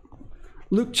effort.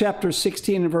 Luke chapter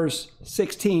 16 and verse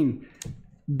 16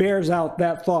 bears out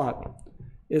that thought.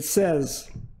 It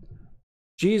says,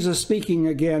 Jesus speaking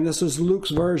again, this is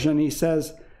Luke's version, he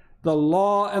says, "The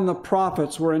law and the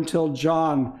prophets were until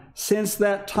John. Since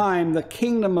that time, the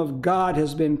kingdom of God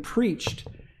has been preached,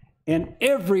 and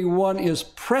everyone is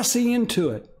pressing into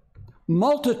it."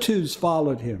 Multitudes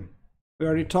followed him. We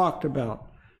already talked about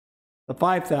the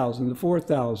 5,000, the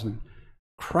 4,000,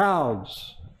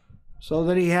 crowds, so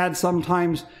that he had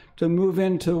sometimes to move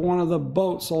into one of the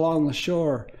boats along the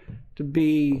shore to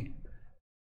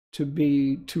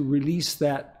release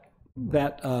that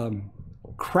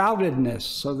crowdedness,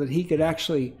 so that he could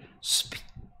actually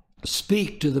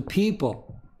speak to the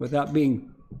people without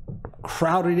being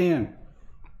crowded in.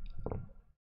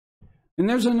 And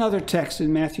there's another text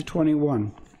in Matthew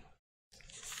 21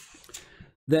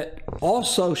 that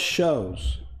also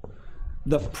shows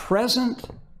the present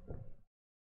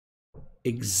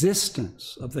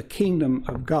existence of the kingdom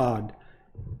of God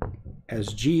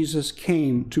as Jesus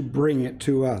came to bring it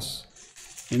to us.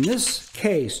 In this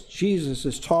case, Jesus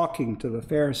is talking to the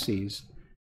Pharisees.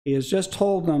 He has just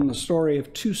told them the story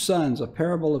of two sons, a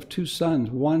parable of two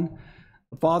sons. One,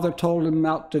 the father told him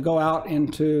to go out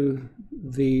into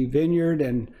the vineyard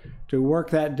and to work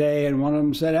that day, and one of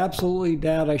them said, "Absolutely,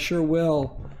 Dad, I sure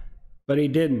will," but he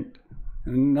didn't.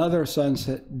 And another son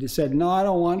said, "No, I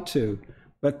don't want to,"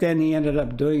 but then he ended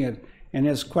up doing it. And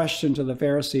his question to the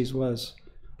Pharisees was,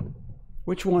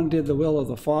 which one did the will of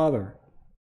the Father?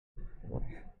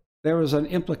 There was an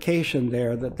implication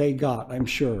there that they got, I'm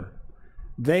sure,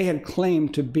 They had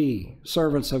claimed to be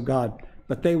servants of God,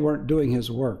 but they weren't doing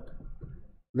his work.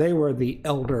 They were the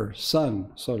elder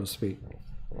son, so to speak.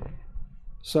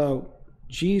 So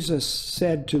Jesus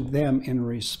said to them in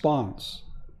response,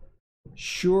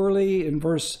 surely, in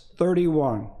verse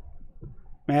 31,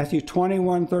 Matthew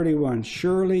 21:31,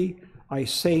 surely I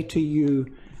say to you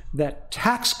that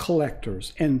tax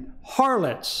collectors and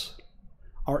harlots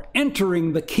are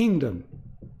entering the kingdom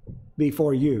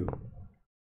before you.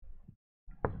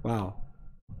 Wow.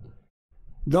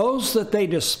 Those that they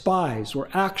despise were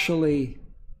actually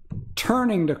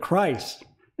turning to Christ.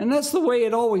 And that's the way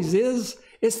it always is.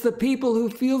 It's the people who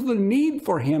feel the need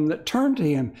for him that turn to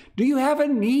him. Do you have a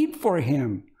need for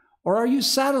him? Or are you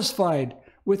satisfied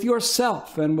with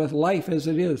yourself and with life as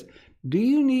it is? Do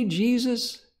you need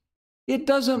Jesus? It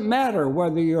doesn't matter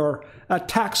whether you're a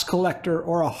tax collector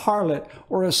or a harlot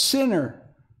or a sinner.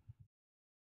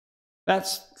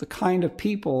 That's the kind of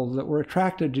people that were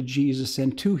attracted to Jesus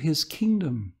and to his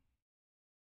kingdom.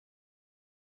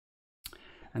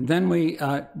 And then we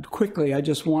quickly, I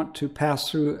just want to pass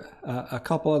through a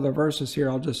couple other verses here.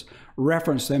 I'll just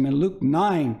reference them. In Luke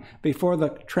 9, before the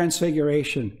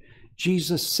transfiguration,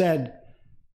 Jesus said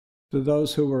to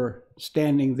those who were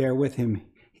standing there with him,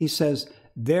 he says,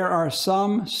 there are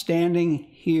some standing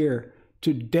here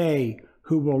today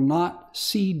who will not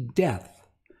see death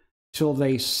till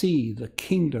they see the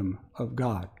kingdom of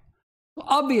God.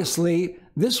 Obviously,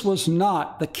 this was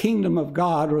not the kingdom of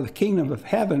God or the kingdom of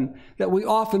heaven that we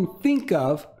often think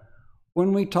of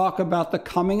when we talk about the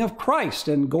coming of Christ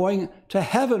and going to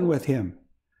heaven with him.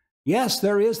 Yes,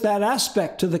 there is that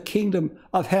aspect to the kingdom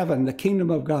of heaven, the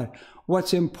kingdom of God.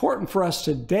 What's important for us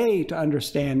today to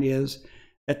understand is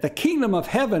that the kingdom of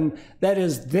heaven that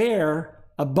is there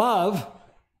above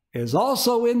is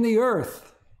also in the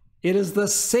earth. It is the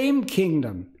same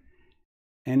kingdom.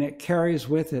 And it carries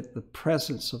with it the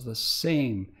presence of the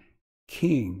same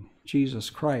King, Jesus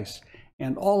Christ,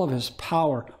 and all of his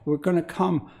power. We're going to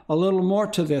come a little more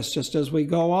to this just as we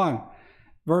go on.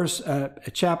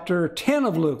 Chapter 10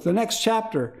 of Luke, the next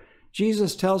chapter,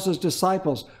 Jesus tells his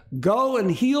disciples, go and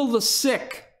heal the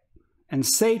sick and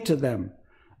say to them,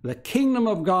 the kingdom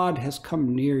of God has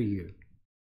come near you.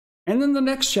 And in the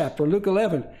next chapter, Luke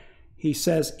 11, he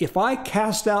says, if I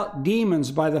cast out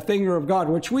demons by the finger of God,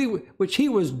 which he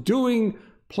was doing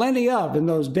plenty of in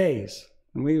those days,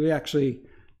 and we actually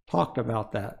talked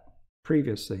about that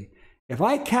previously. If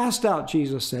I cast out,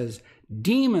 Jesus says,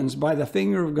 demons by the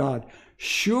finger of God,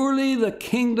 surely the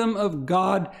kingdom of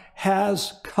God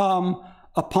has come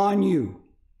upon you.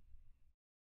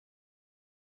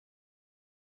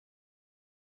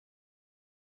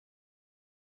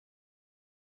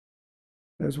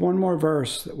 There's one more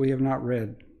verse that we have not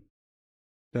read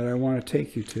that I want to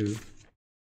take you to.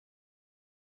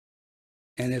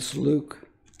 And it's Luke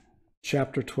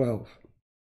chapter 12.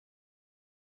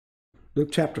 Luke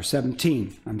chapter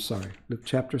 17. Luke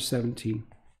chapter 17.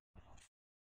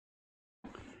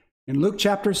 In Luke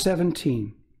chapter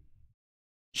 17,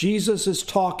 Jesus is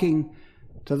talking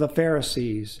to the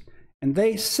Pharisees, and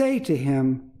they say to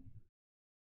him,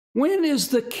 when is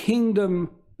the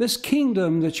kingdom, this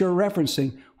kingdom that you're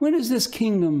referencing, when is this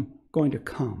kingdom going to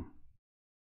come?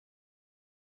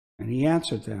 And he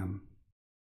answered them,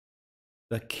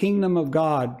 the kingdom of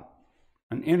God,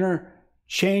 an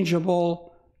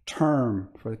interchangeable term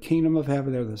for the kingdom of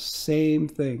heaven, they're the same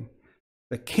thing.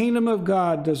 The kingdom of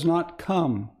God does not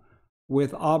come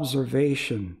with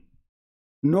observation,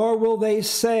 nor will they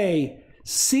say,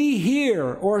 see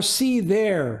here or see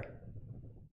there.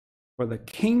 For the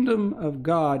kingdom of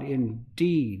God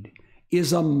indeed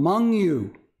is among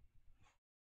you.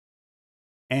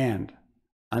 And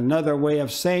another way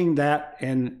of saying that,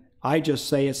 and I just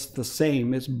say it's the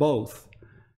same, it's both.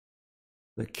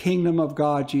 The kingdom of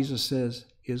God, Jesus says,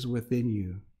 is within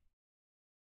you.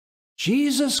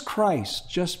 Jesus Christ,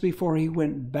 just before he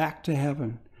went back to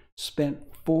heaven, spent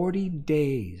 40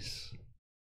 days.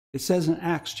 It says in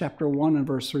Acts chapter 1 and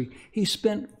verse 3, he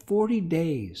spent 40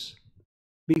 days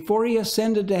before he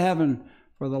ascended to heaven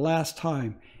for the last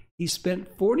time. He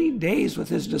spent 40 days with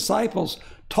his disciples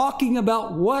talking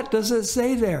about, what does it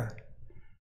say there?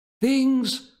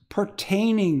 Things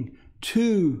pertaining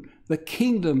to the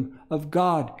kingdom of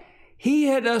God. He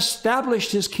had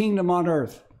established his kingdom on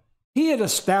earth. He had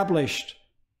established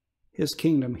his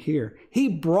kingdom here. He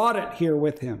brought it here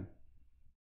with him.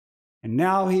 And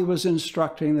now he was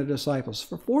instructing the disciples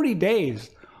for 40 days.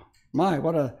 My,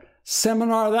 what a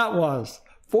seminar that was.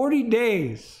 40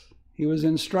 days he was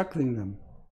instructing them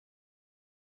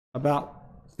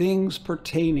about things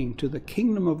pertaining to the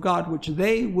kingdom of God, which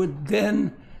they would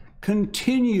then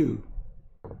continue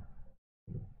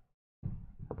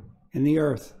in the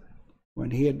earth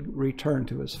when he had returned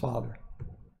to his Father.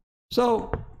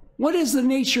 So, what is the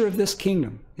nature of this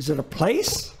kingdom? Is it a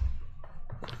place?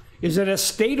 Is it a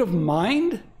state of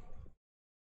mind?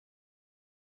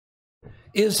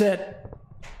 Is it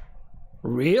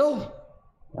real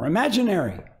or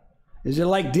imaginary? Is it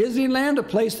like Disneyland, a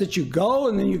place that you go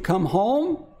and then you come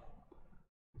home?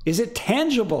 Is it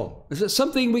tangible? Is it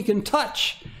something we can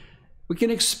touch, we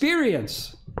can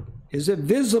experience? Is it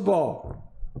visible?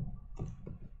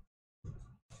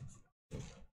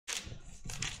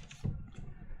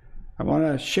 I want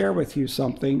to share with you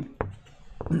something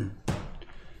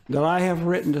that I have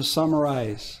written to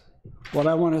summarize what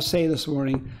I want to say this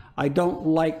morning. I don't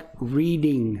like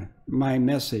reading my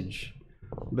message,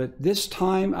 but this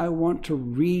time I want to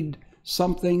read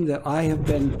something that I have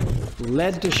been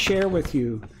led to share with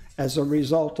you as a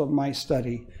result of my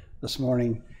study this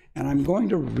morning, and I'm going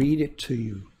to read it to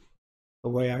you the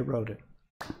way I wrote it.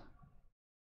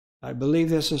 I believe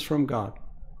this is from God.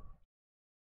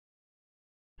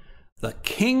 The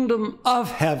kingdom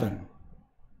of heaven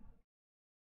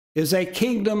is a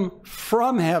kingdom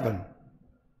from heaven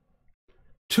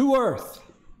to earth,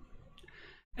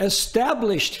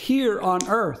 established here on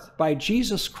earth by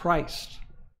Jesus Christ.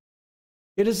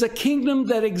 It is a kingdom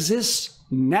that exists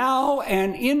now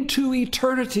and into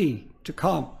eternity to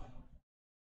come.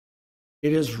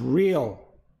 It is real.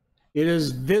 It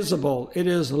is visible. It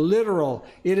is literal.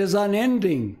 It is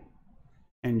unending.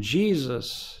 And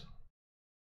Jesus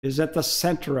is at the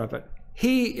center of it.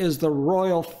 He is the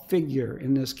royal figure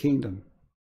in this kingdom.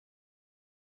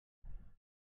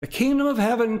 The kingdom of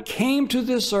heaven came to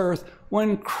this earth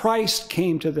when Christ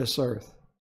came to this earth.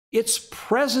 Its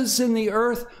presence in the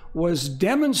earth was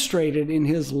demonstrated in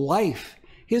his life,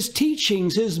 his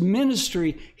teachings, his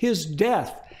ministry, his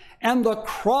death, and the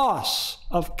cross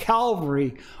of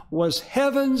Calvary was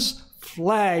heaven's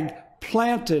flag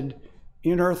planted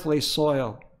in earthly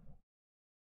soil.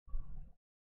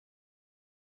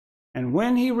 And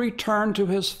when he returned to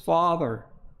his Father,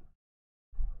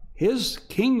 his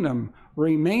kingdom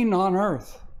remained on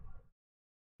earth.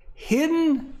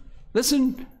 Hidden,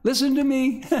 listen to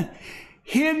me,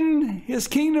 hidden, his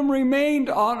kingdom remained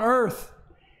on earth,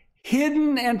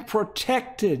 hidden and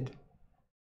protected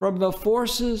from the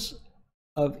forces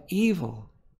of evil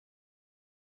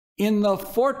in the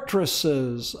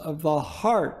fortresses of the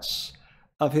hearts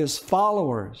of his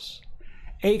followers,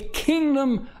 a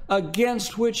kingdom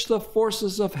against which the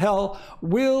forces of hell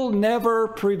will never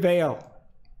prevail.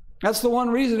 That's the one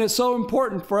reason it's so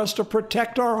important for us to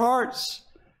protect our hearts.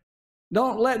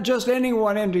 Don't let just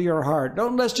anyone into your heart.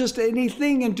 Don't let just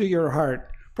anything into your heart.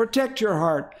 Protect your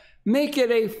heart. Make it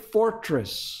a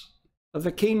fortress of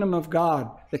the kingdom of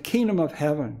God, the kingdom of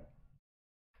heaven.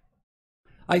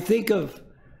 I think of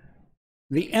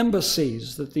the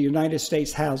embassies that the United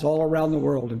States has all around the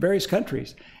world in various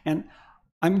countries. And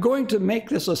I'm going to make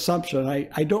this assumption.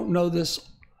 I don't know this.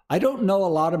 I don't know a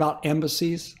lot about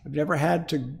embassies. I've never had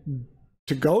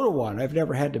to go to one. I've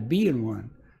never had to be in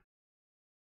one.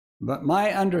 But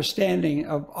my understanding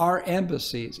of our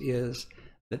embassies is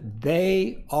that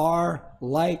they are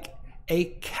like a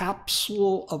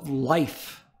capsule of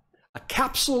life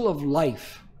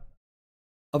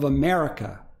of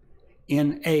America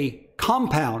in a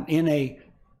compound, in a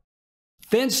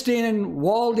fenced-in,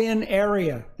 walled-in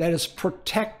area that is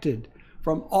protected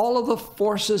from all of the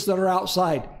forces that are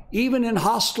outside, even in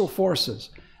hostile forces.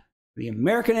 The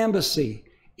American Embassy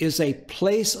is a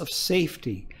place of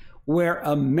safety where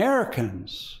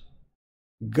Americans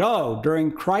go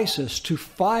during crisis to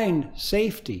find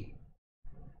safety.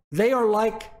 They are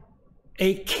like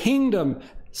a kingdom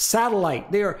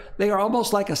satellite. They are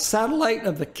almost like a satellite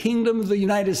of the kingdom of the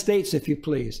United States, if you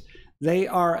please. They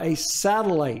are a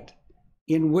satellite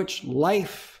in which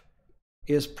life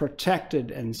is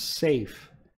protected and safe.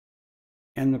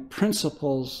 And the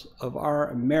principles of our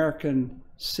American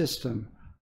system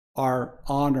are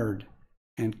honored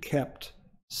and kept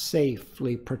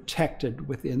safely protected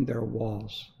within their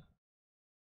walls.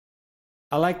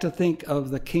 I like to think of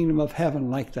the kingdom of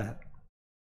heaven like that.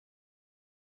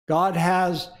 God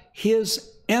has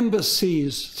his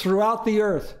embassies throughout the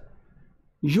earth.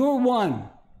 You're one.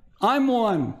 I'm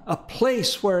one. A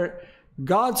place where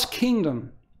God's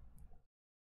kingdom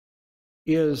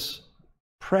is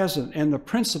present and the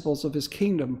principles of his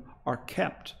kingdom are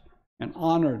kept and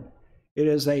honored. It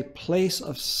is a place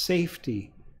of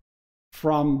safety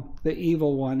from the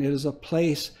evil one. It is a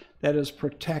place that is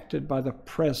protected by the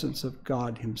presence of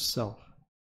God himself.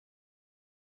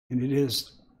 And it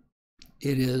is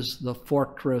the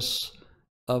fortress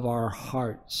of our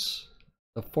hearts,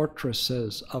 the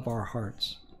fortresses of our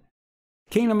hearts.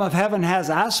 Kingdom of heaven has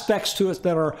aspects to it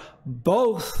that are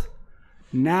both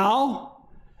now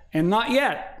and not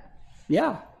yet.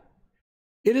 Yeah.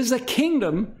 It is a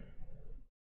kingdom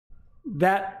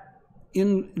that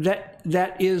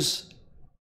is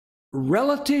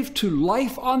relative to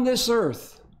life on this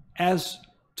earth as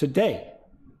today,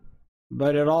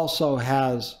 but it also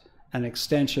has an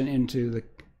extension into the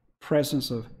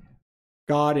presence of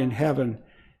God in heaven.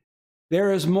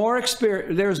 There's more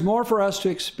for us to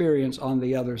experience on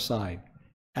the other side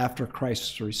after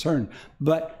Christ's return.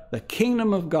 But the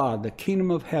kingdom of God, the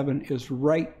kingdom of heaven, is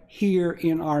right here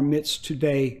in our midst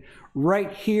today,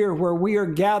 right here where we are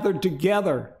gathered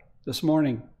together this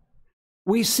morning.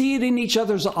 We see it in each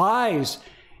other's eyes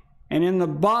and in the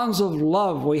bonds of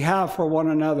love we have for one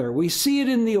another. We see it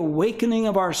in the awakening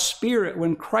of our spirit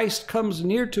when Christ comes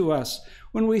near to us,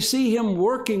 when we see him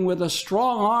working with a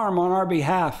strong arm on our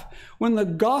behalf, when the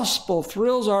gospel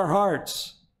thrills our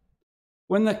hearts,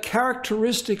 when the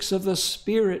characteristics of the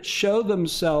Spirit show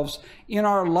themselves in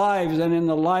our lives and in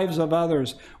the lives of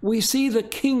others. We see the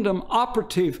kingdom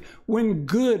operative when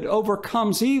good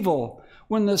overcomes evil,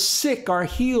 when the sick are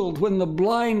healed, when the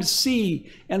blind see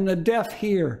and the deaf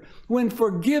hear, when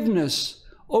forgiveness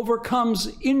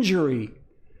overcomes injury,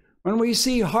 when we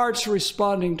see hearts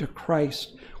responding to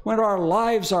Christ, when our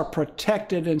lives are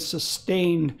protected and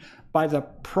sustained by the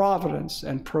providence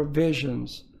and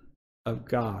provisions of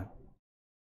God.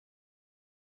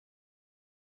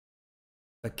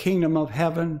 The kingdom of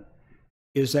heaven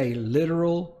is a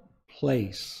literal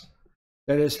place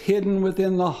that is hidden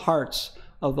within the hearts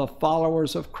of the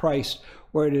followers of Christ,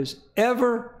 where it is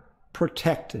ever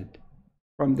protected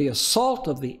from the assault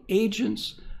of the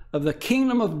agents of the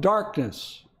kingdom of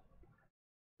darkness.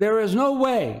 There is no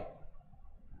way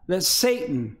that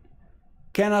Satan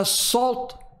can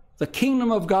assault the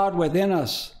kingdom of God within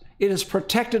us. It is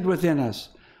protected within us.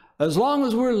 As long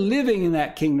as we're living in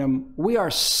that kingdom, we are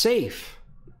safe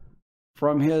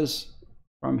from his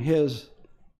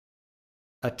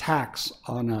attacks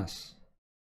on us.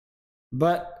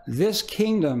 But this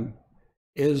kingdom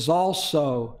is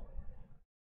also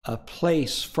a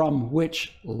place from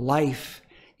which life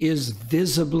is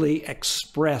visibly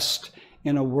expressed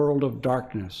in a world of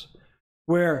darkness,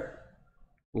 where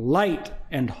light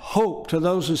and hope to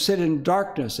those who sit in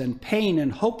darkness and pain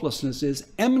and hopelessness is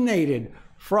emanated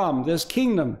from this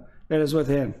kingdom that is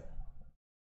within.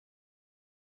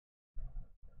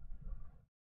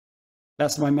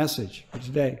 That's my message for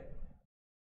today.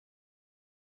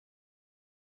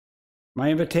 My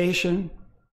invitation,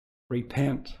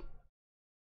 repent.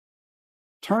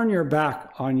 Turn your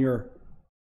back on your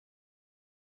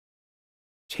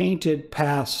tainted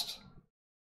past.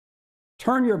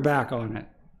 Turn your back on it.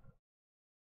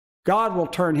 God will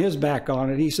turn his back on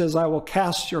it. He says, I will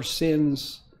cast your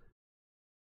sins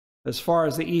as far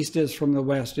as the east is from the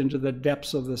west into the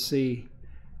depths of the sea.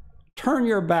 Turn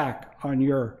your back on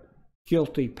your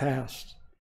guilty past.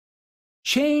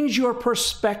 Change your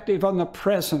perspective on the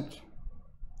present.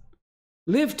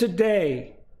 Live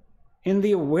today in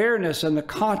the awareness and the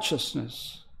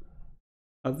consciousness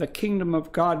of the kingdom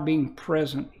of God being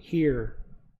present here.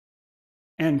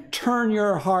 And turn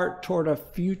your heart toward a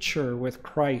future with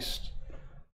Christ.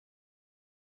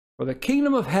 For the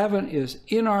kingdom of heaven is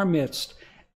in our midst,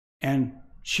 and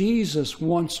Jesus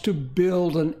wants to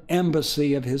build an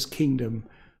embassy of his kingdom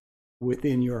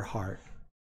within your heart.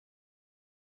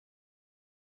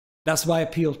 That's my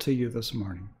appeal to you this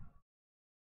morning.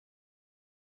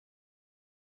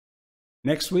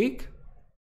 Next week,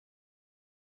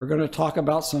 we're going to talk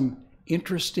about some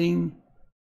interesting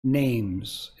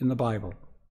names in the Bible.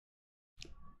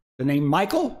 The name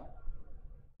Michael.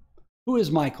 Who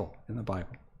is Michael in the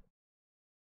Bible?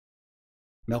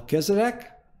 Melchizedek.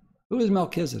 Who is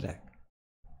Melchizedek?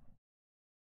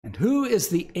 And who is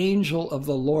the angel of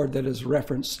the Lord that is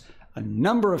referenced a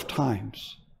number of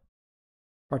times,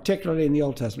 particularly in the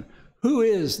Old Testament? Who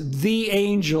is the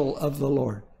angel of the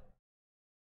Lord?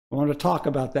 I want to talk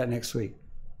about that next week.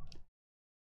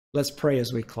 Let's pray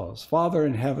as we close. Father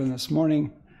in heaven, this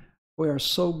morning, we are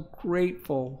so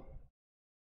grateful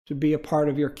to be a part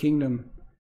of your kingdom,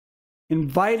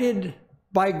 invited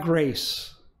by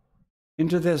grace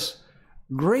into this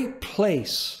great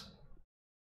place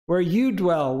where you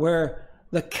dwell, where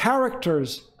the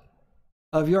characters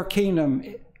of your kingdom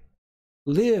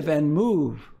live and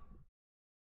move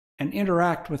and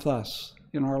interact with us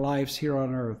in our lives here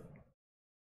on earth.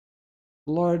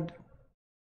 Lord,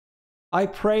 I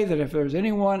pray that if there's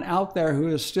anyone out there who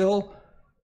is still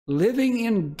living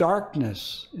in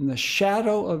darkness, in the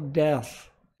shadow of death,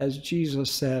 as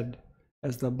Jesus said,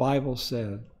 as the Bible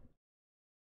said,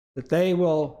 that they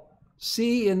will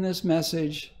see in this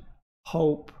message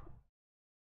hope,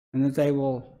 and that they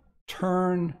will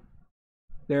turn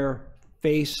their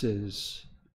faces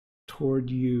toward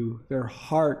you, their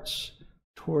hearts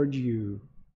toward you,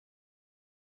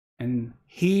 and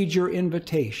heed your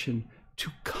invitation to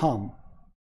come.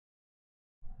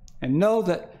 And know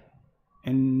that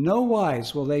in no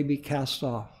wise will they be cast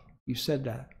off. You said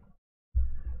that.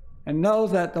 And know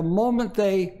that the moment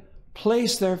they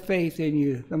place their faith in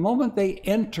you, the moment they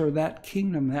enter that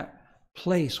kingdom, that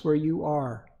place where you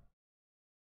are,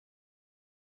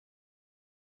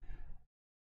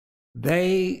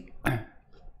 they are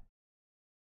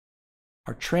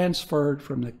transferred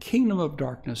from the kingdom of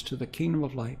darkness to the kingdom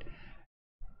of light.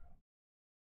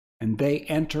 And they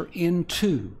enter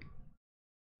into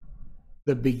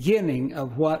the beginning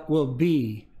of what will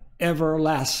be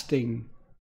everlasting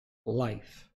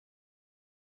life.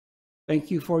 Thank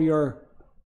you for your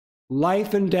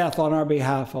life and death on our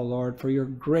behalf, O Lord, for your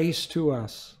grace to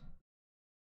us.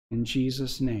 In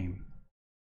Jesus' name,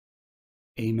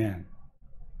 amen.